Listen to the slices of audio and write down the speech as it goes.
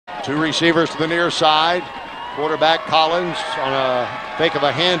Two receivers to the near side. Quarterback Collins on a fake of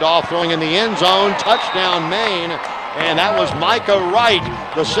a handoff, throwing in the end zone. Touchdown, Maine. And that was Micah Wright,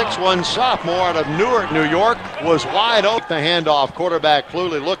 the 6'1 sophomore out of Newark, New York, was wide open. The handoff, quarterback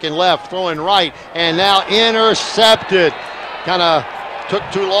Cluley looking left, throwing right, and now intercepted. Kind of took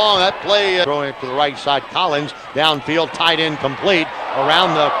too long. That play throwing to the right side. Collins downfield, tight end complete.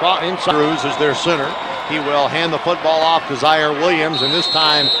 Around the inside, Cruz is their center. He will hand the football off to Zaire Williams, and this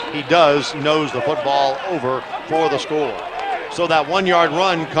time he does nose the football over for the score. So that 1 yard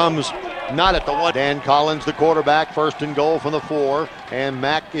run comes not at the one. Dan Collins, the quarterback, first and goal from the 4, and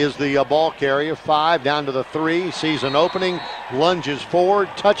Mack is the ball carrier. 5 down to the 3. Sees an opening, lunges forward,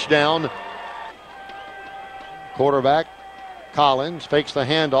 touchdown. Quarterback Collins fakes the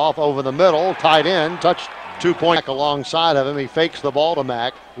handoff over the middle, tight end, touch 2-point alongside of him. He fakes the ball to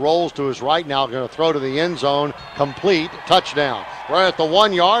Mack, rolls to his right, now going to throw to the end zone, complete, touchdown. Right at the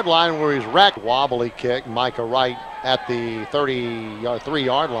 1 yard line where he's racked. Wobbly kick, Micah Wright at the 3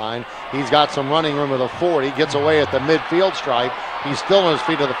 yard line. He's got some running room at the 40, gets away at the midfield stripe. He's still on his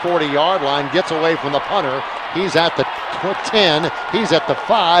feet at the 40 yard line, gets away from the punter. He's at the 10, he's at the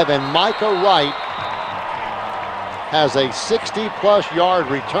 5, and Micah Wright has a 60-plus yard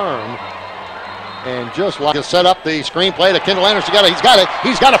return. And just like to set up the screenplay to Kendall Anderson, he's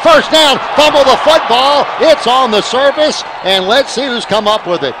got a first down, fumble the football, it's on the surface, and let's see who's come up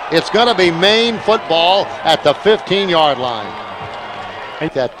with it. It's going to be Maine football at the 15-yard line.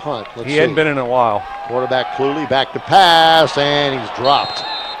 That punt, he hadn't been in a while. Quarterback Cluley back to pass, and he's dropped.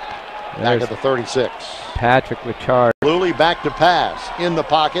 Back at the 36. Patrick with charge. Cluley back to pass, in the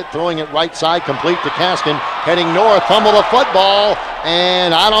pocket, throwing it right side, complete to Kaskin, heading north, fumble the football,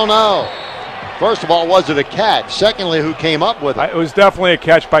 and I don't know. First of all, was it a catch? Secondly, who came up with it? It was definitely a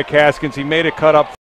catch by Kaskins. He made a cut up